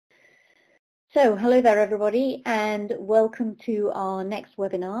So, hello there everybody, and welcome to our next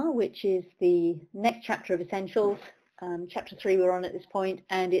webinar, which is the next chapter of Essentials. Chapter 3 we're on at this point,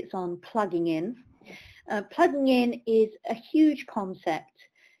 and it's on plugging in. Plugging in is a huge concept.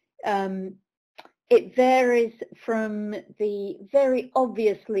 It varies from the very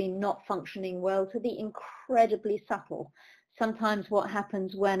obviously not functioning well to the incredibly subtle. Sometimes what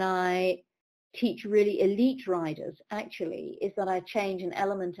happens when I teach really elite riders actually is that I change an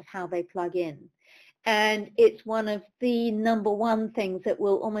element of how they plug in, and it's one of the number one things that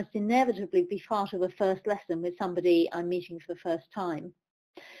will almost inevitably be part of a first lesson with somebody I'm meeting for the first time.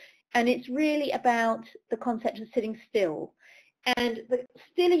 And it's really about the concept of sitting still, and the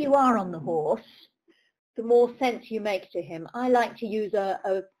stiller you are on the horse, the more sense you make to him. I like to use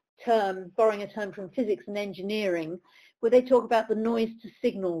a term, borrowing a term from physics and engineering, where they talk about the noise to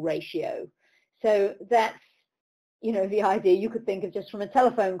signal ratio. So that's, the idea you could think of just from a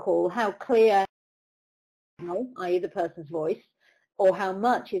telephone call, how clear, i.e. the person's voice, or how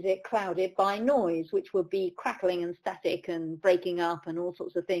much is it clouded by noise, which would be crackling and static and breaking up and all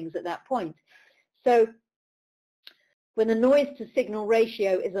sorts of things at that point. So when the noise to signal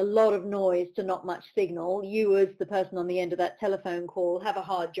ratio is a lot of noise to not much signal, you as the person on the end of that telephone call have a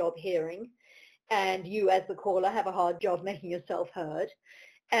hard job hearing, and you as the caller have a hard job making yourself heard.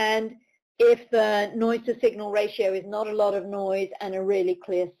 And if the noise to signal ratio is not a lot of noise and a really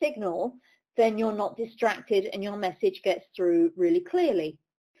clear signal, then you're not distracted and your message gets through really clearly.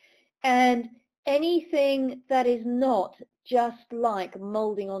 And anything that is not just like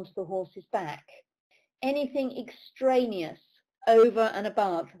molding onto the horse's back, anything extraneous over and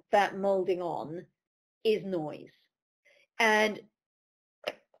above that molding on is noise. And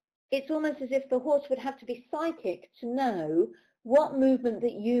it's almost as if the horse would have to be psychic to know what movement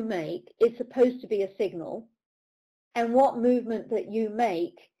that you make is supposed to be a signal and what movement that you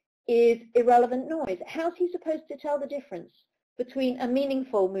make is irrelevant noise. How's he supposed to tell the difference between a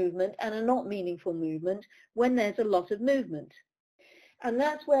meaningful movement and a not meaningful movement when there's a lot of movement? And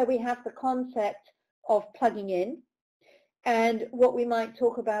that's where we have the concept of plugging in, and what we might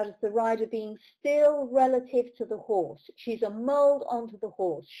talk about is the rider being still relative to the horse. She's a mold onto the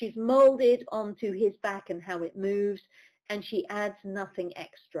horse. She's molded onto his back and how it moves, and she adds nothing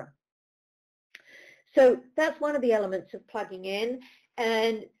extra. So that's one of the elements of plugging in,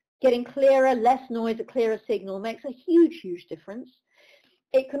 and getting clearer, less noise, a clearer signal makes a huge, huge difference.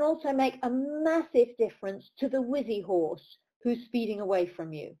 It can also make a massive difference to the whizzy horse who's speeding away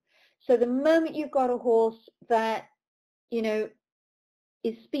from you. So the moment you've got a horse that,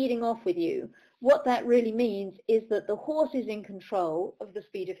 is speeding off with you, what that really means is that the horse is in control of the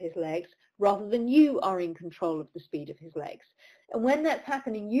speed of his legs rather than you are in control of the speed of his legs. And when that's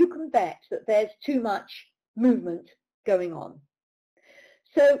happening, you can bet that there's too much movement going on.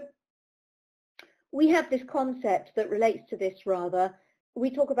 So we have this concept that relates to this rather.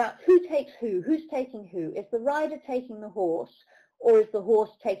 We talk about who takes who, who's taking who. Is the rider taking the horse, or is the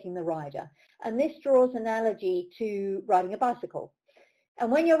horse taking the rider? And this draws analogy to riding a bicycle. And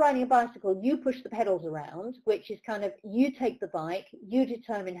when you're riding a bicycle, you push the pedals around, which is kind of, you take the bike, you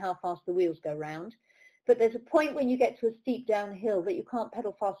determine how fast the wheels go round. But there's a point when you get to a steep downhill that you can't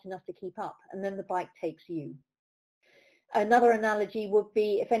pedal fast enough to keep up, and then the bike takes you. Another analogy would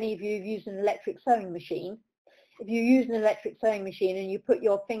be if any of you have used an electric sewing machine. If you use an electric sewing machine and you put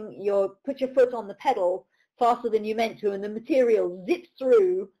your foot on the pedal faster than you meant to, and the material zips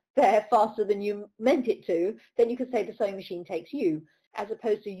through there faster than you meant it to, then you could say the sewing machine takes you, as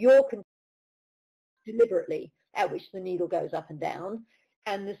opposed to your control deliberately at which the needle goes up and down,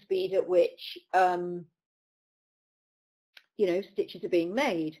 and the speed at which stitches are being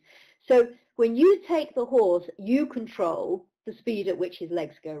made. So when you take the horse, you control the speed at which his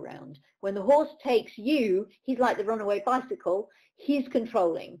legs go round. When the horse takes you, he's like the runaway bicycle, he's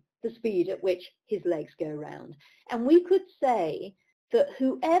controlling the speed at which his legs go round. And we could say that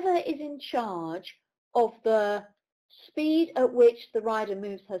whoever is in charge of the speed at which the rider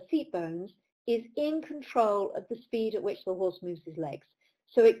moves her seat bones is in control of the speed at which the horse moves his legs.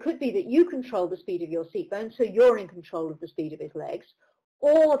 So it could be that you control the speed of your seat bones, so you're in control of the speed of his legs,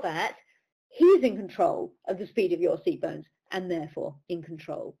 or that he's in control of the speed of your seat bones and therefore in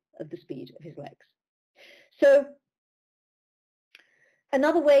control of the speed of his legs. So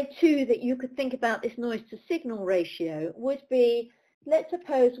another way too that you could think about this noise to signal ratio would be, let's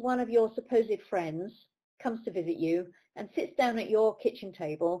suppose one of your supposed friends comes to visit you and sits down at your kitchen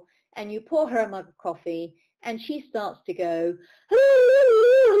table, and you pour her a mug of coffee and she starts to go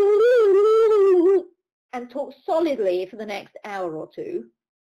and talk solidly for the next hour or two,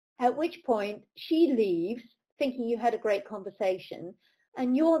 at which point she leaves thinking you had a great conversation,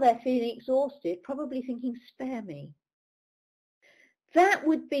 and you're there feeling exhausted, probably thinking, spare me. That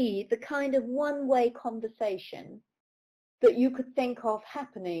would be the kind of one-way conversation that you could think of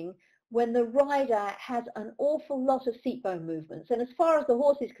happening when the rider has an awful lot of seat bone movements. And as far as the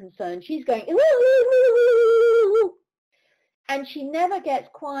horse is concerned, she's going, and she never gets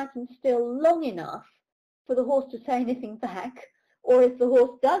quiet and still long enough for the horse to say anything back, or if the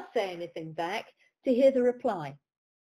horse does say anything back, to hear the reply.